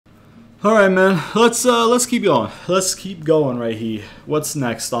All right, man. Let's keep going. Let's keep going right here. What's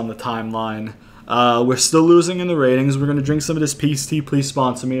next on the timeline? We're still losing in the ratings. We're gonna drink some of this peace tea. Please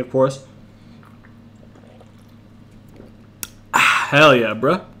sponsor me, of course. Hell yeah,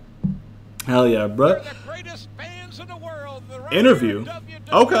 bruh. Hell yeah, bruh. The greatest fans in the world, the Interview.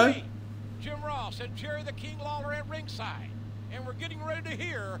 WWE. Okay. Jim Ross and Jerry the King Lawler at ringside, and we're getting ready to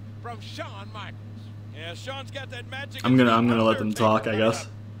hear from Shawn Michaels. Yeah, Shawn's got that magic. I'm gonna let them talk, I guess.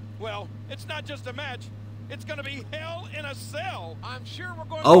 Well, it's not just a match. It's gonna be Hell in a Cell. I'm sure we're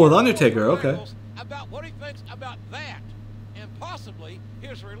going Oh, to with hear Undertaker, from okay. Michaels about what he thinks about that, and possibly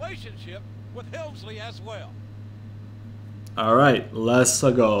his relationship with Helmsley as well. All right, let's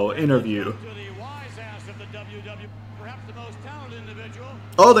go. Interview.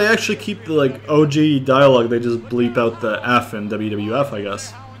 Oh, they actually keep the like OG dialogue. They just bleep out the F in WWF, I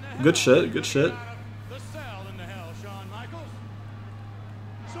guess. Good shit. Good shit. The Cell in the Hell, Shawn Michaels.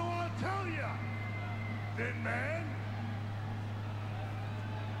 So I'll tell you, Thin Man,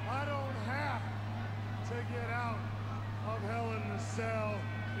 I don't have to get out of Hell in the Cell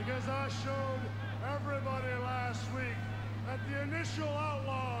because I showed everybody last week that the initial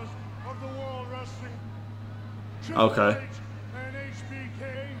outlaws of the World Wrestling Triple H and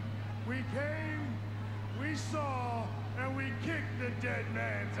HBK, we came, we saw, and we kicked the dead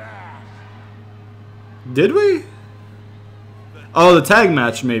man's ass. Did we? Oh, the tag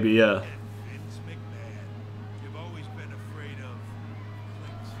match, maybe, yeah. Vince McMahon, you've always been afraid of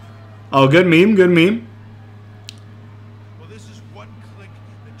clicks. Oh, good meme, good meme. Well, this is one click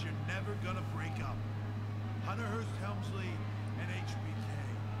that you're never gonna break up. Hunter Hearst Helmsley and HBK.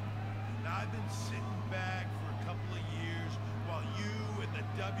 Now, I've been sitting back for a couple of years while you and the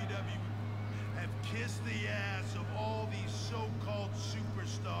WWE have kissed the ass of all these so-called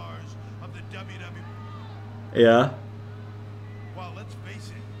superstars of the WWE. Yeah. Well, let's face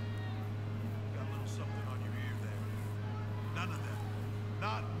it, you got a little something on your ear there. None of them,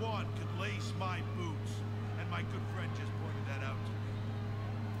 not one, could lace my boots. And my good friend just pointed that out to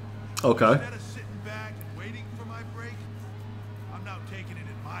me. Okay. Instead of sitting back and waiting for my break, I'm now taking it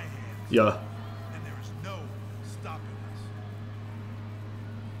in my hands. Yeah. And there is no stopping us.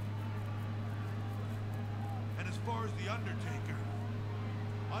 And as far as the Undertaker,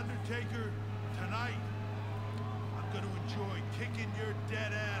 tonight, I'm going to enjoy kicking your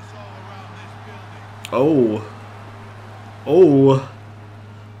dead ass all around this building. Oh.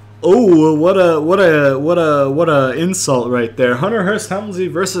 Oh, what a insult right there. Hunter Hearst Helmsley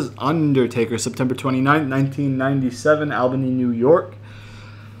versus Undertaker, September 29th, 1997, Albany, New York.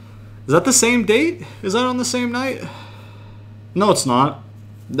 Is that the same date? Is that on the same night? No, it's not.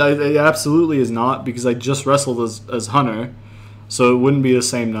 It absolutely is not, because I just wrestled as Hunter, so it wouldn't be the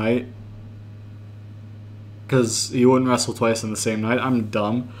same night. Because you wouldn't wrestle twice in the same night. I'm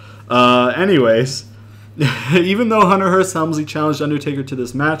dumb. Anyways, even though Hunter Hearst Helmsley challenged Undertaker to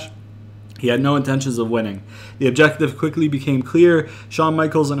this match, he had no intentions of winning. The objective quickly became clear. Shawn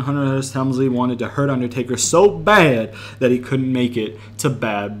Michaels and Hunter Hearst Helmsley wanted to hurt Undertaker so bad that he couldn't make it to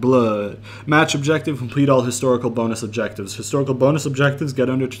Bad Blood. Match objective: complete all historical bonus objectives. Historical bonus objectives: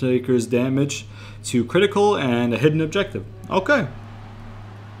 get Undertaker's damage to critical and a hidden objective. Okay.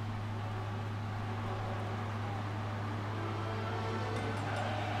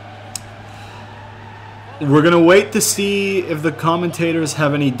 We're going to wait to see if the commentators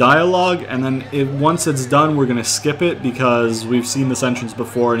have any dialogue, and then once it's done, we're going to skip it because we've seen this entrance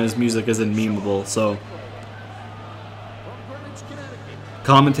before and his music isn't memeable, so.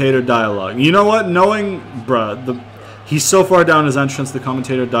 Commentator dialogue. You know what? Knowing, bruh, he's so far down his entrance, the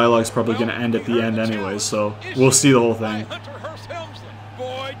commentator dialogue is probably going to end at the end anyways, so we'll see the whole thing. Hunter Hearst Helmsley.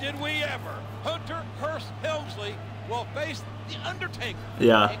 Boy, did we ever. Hunter Hearst Helmsley will face The Undertaker.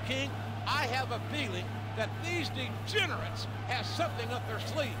 Yeah. And King, I have a feeling that these degenerates have something up their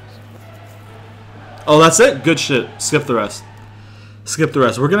sleeves. Oh, that's it? Good shit. Skip the rest. Skip the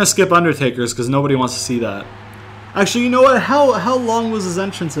rest. We're going to skip Undertaker's because nobody wants to see that. Actually, you know what? How long was his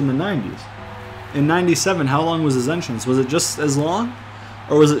entrance in the 90s? In 97, how long was his entrance? Was it just as long?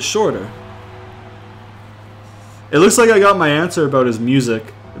 Or was it shorter? It looks like I got my answer about his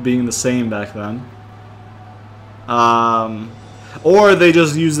music being the same back then. Or they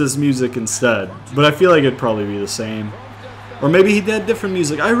just use this music instead. But I feel like it'd probably be the same. Or maybe he did different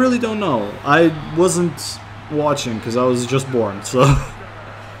music. I really don't know. I wasn't watching because I was just born. So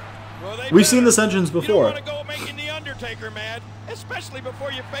we've seen this entrance before. You don't want to go making The Undertaker mad, especially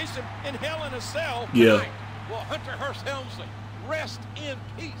before you face him in Hell in a Cell. Yeah. Tonight, will Hunter Hearst Helmsley rest in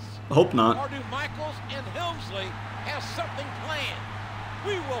peace? Hope not. Or do Michaels and Helmsley have something planned?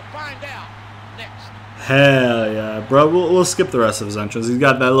 We will find out Hell yeah, bro. We'll skip the rest of his entrance. He's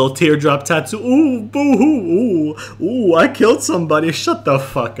got that little teardrop tattoo. Ooh, boo-hoo, ooh, I killed somebody. Shut the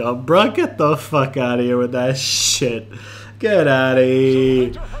fuck up, bro. Get the fuck out of here with that shit. Get out of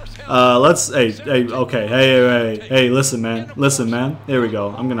here. Hey, listen, man. Here we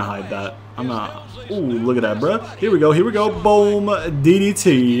go. I'm gonna hide that. Ooh, look at that, bro. Here we go. Boom,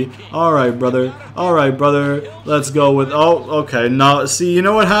 DDT. All right, brother. Let's go with, okay. Now, see, you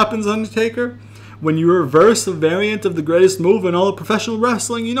know what happens, Undertaker? When you reverse a variant of the greatest move in all of professional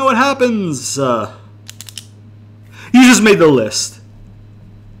wrestling, you know what happens? You just made the list.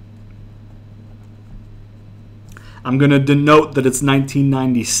 I'm going to denote that it's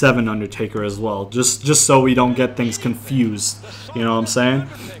 1997 Undertaker as well, just so we don't get things confused. You know what I'm saying?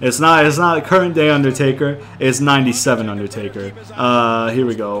 It's not current day Undertaker, it's 97 Undertaker. Here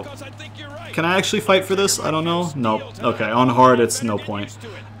we go. Can I actually fight for this? I don't know. Nope. Okay, on hard it's no point.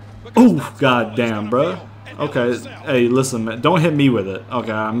 Ooh, goddamn, bro. Okay, hey, listen, man, don't hit me with it.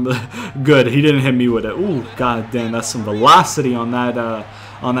 Okay, I'm good. He didn't hit me with it. Ooh, goddamn, that's some velocity on that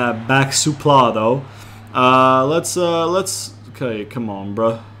back supla though. Let's. Okay, come on,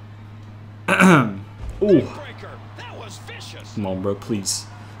 bro. Ooh, come on, bro, please.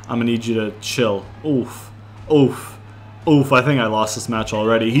 I'm gonna need you to chill. Oof. I think I lost this match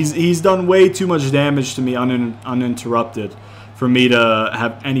already. He's done way too much damage to me uninterrupted for me to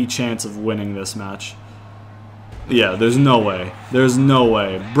have any chance of winning this match. Yeah, there's no way.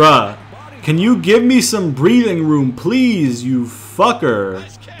 Bruh, can you give me some breathing room, please, you fucker?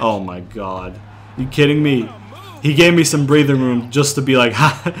 Oh my god. You kidding me? He gave me some breathing room just to be like,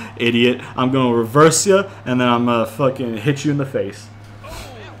 ha, idiot. I'm gonna reverse you, and then I'm gonna fucking hit you in the face.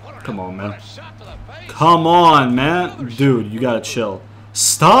 Come on, man. Dude, you gotta chill.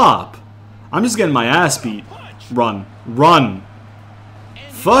 Stop! I'm just getting my ass beat. Run.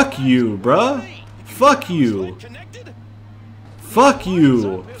 Fuck you, bruh. Fuck you.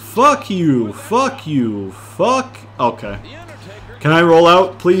 Okay. Can I roll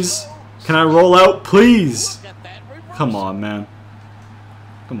out, please? Come on, man.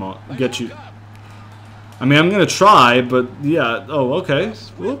 Come on, get you. I mean, I'm gonna try, but yeah. Oh, okay.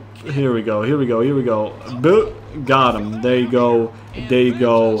 Whoop. Here we go. Boop. Got him. There you go.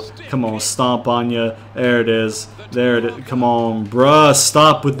 Come on, stomp on you. There it is. Come on, bruh.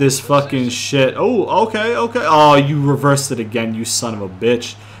 Stop with this fucking shit. Oh, okay. Oh, you reversed it again, you son of a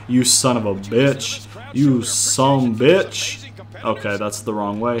bitch. You son of a bitch. Okay, that's the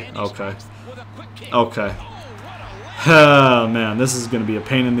wrong way. Okay. Oh, man, this is gonna be a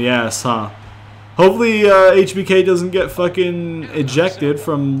pain in the ass, huh? Hopefully, HBK doesn't get fucking ejected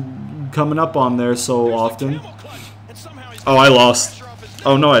from coming up on there so often. Oh, I lost.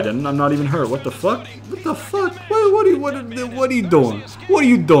 Oh, no, I didn't. I'm not even hurt. What the fuck? What are you doing?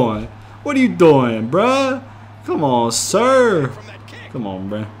 Bruh? Come on, sir. Come on,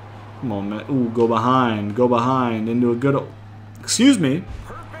 bruh. Come on, man. Ooh, go behind. Into a good... Excuse me.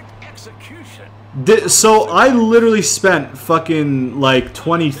 So I literally spent fucking like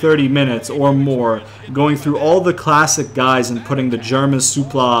 20-30 minutes or more going through all the classic guys and putting the German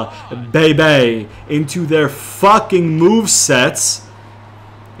supla baby into their fucking movesets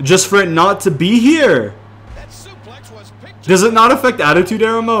just for it not to be here. Does it not affect Attitude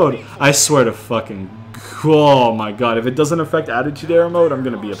Era mode? I swear to fucking... Oh my god, if it doesn't affect Attitude Era mode, I'm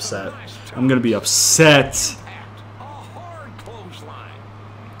gonna be upset.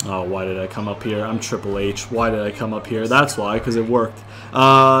 Oh, why did I come up here? I'm Triple H. Why did I come up here? That's why, because it worked.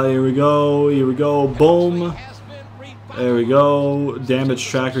 Here we go. Boom. There we go. Damage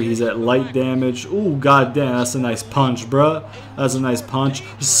tracker. He's at light damage. Ooh, goddamn. That's a nice punch, bruh.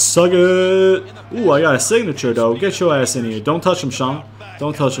 Suck it. Ooh, I got a signature, though. Get your ass in here. Don't touch him, Sean.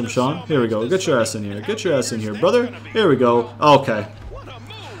 Here we go. Get your ass in here, brother. Here we go. Okay.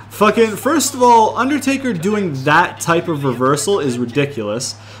 Fucking, first of all, Undertaker doing that type of reversal is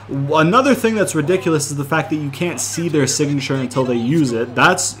ridiculous. Another thing that's ridiculous is the fact that you can't see their signature until they use it.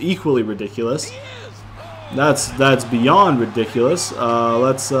 That's equally ridiculous. That's beyond ridiculous.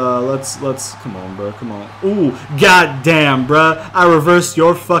 Let's come on, bro. Come on. Ooh, goddamn, bruh. I reversed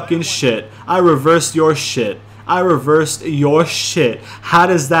your fucking shit. How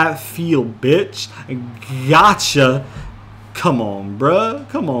does that feel, bitch? Gotcha. Come on, bruh.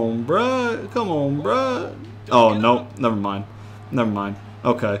 Oh, no. Never mind.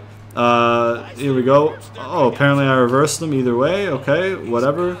 Okay. Here we go. Oh, apparently I reversed them either way. Okay,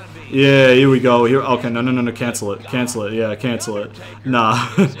 whatever. Yeah, here we go. Okay, no. Cancel it. Yeah, cancel it. Nah.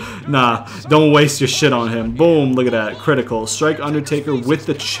 Don't waste your shit on him. Boom. Look at that. Critical. Strike Undertaker with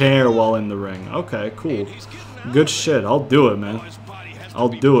the chair while in the ring. Okay, cool. Good shit. I'll do it, man.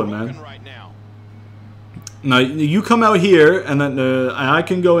 Now, you come out here, and then I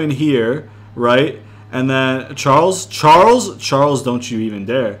can go in here, right? And then Charles, don't you even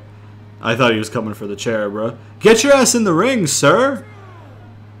dare. I thought he was coming for the chair, bro. Get your ass in the ring, sir.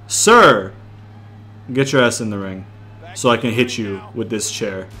 Sir. Get your ass in the ring so I can hit you with this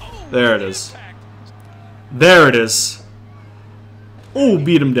chair. There it is. There it is. Ooh,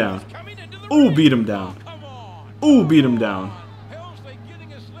 beat him down. Ooh, beat him down. Ooh, beat him down.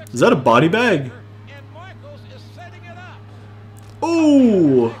 Is that a body bag?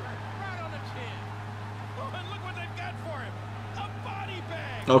 Ooh.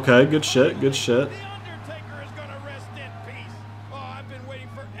 Okay, good shit, good shit. The Undertaker is gonna rest in peace. Oh, I've been waiting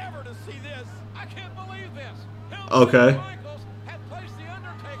forever to see this. I can't believe this. Okay. Michaels had placed the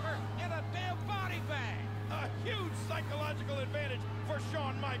Undertaker in a damn body bag. A huge psychological advantage for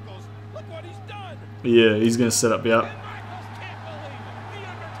Shawn Michaels. Look what he's done. Yeah, he's gonna sit up, yep. And Michaels can't believe it. The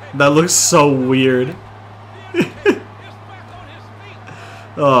Undertaker That looks so weird. is back on his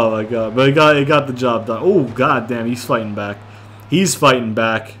feet. Oh my god, but he got the job done. Oh god damn, he's fighting back. He's fighting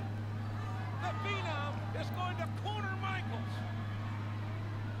back. The Phenom is going to corner Michaels.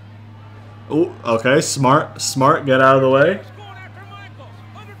 Oh, okay, smart, get out of the way. He's going after Michaels.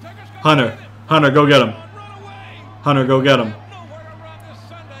 Undertaker's gonna Hunter, win it. Hunter, go get him. Run away. Hunter, go get him. Nowhere to run this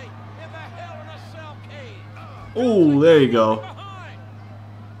Sunday in the Hell in a Cell cage. Oh, there you go. Behind.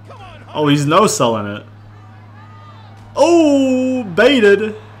 Come on, Hunter. Oh, he's no selling it. Oh,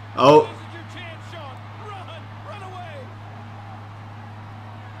 baited. Oh, This is your chance, Shawn. Run away.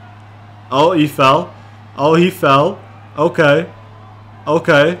 oh, he fell. Oh, he fell. Okay.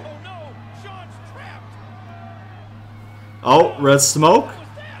 Okay. Oh no, Shawn's trapped. Oh, red smoke. What was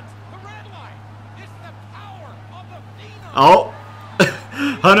that? The red light. It's the power of the Phenom. Oh,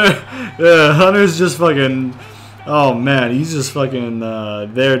 Hunter. Yeah, Hunter's just fucking. Oh man, he's just fucking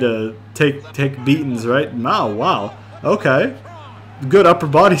there to take beatings, right? Oh wow. Okay. Good upper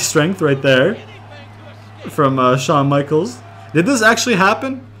body strength right there from Shawn Michaels. Did this actually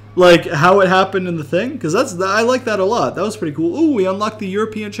happen? Like how it happened in the thing? Because I like that a lot. That was pretty cool. Ooh, we unlocked the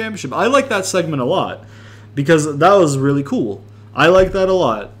European Championship. I like that segment a lot because that was really cool. I like that a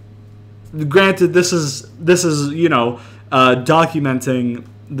lot. Granted, this is documenting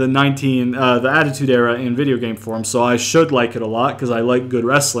the Attitude Era in video game form, so I should like it a lot because I like good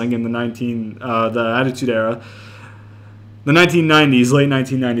wrestling in the Attitude Era. The 1990s, late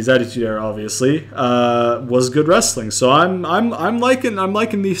 1990s Attitude Era, obviously, was good wrestling. So I'm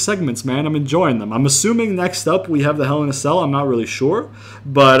liking these segments, man. I'm enjoying them. I'm assuming next up we have the Hell in a Cell. I'm not really sure,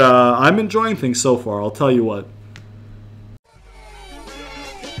 but I'm enjoying things so far. I'll tell you what.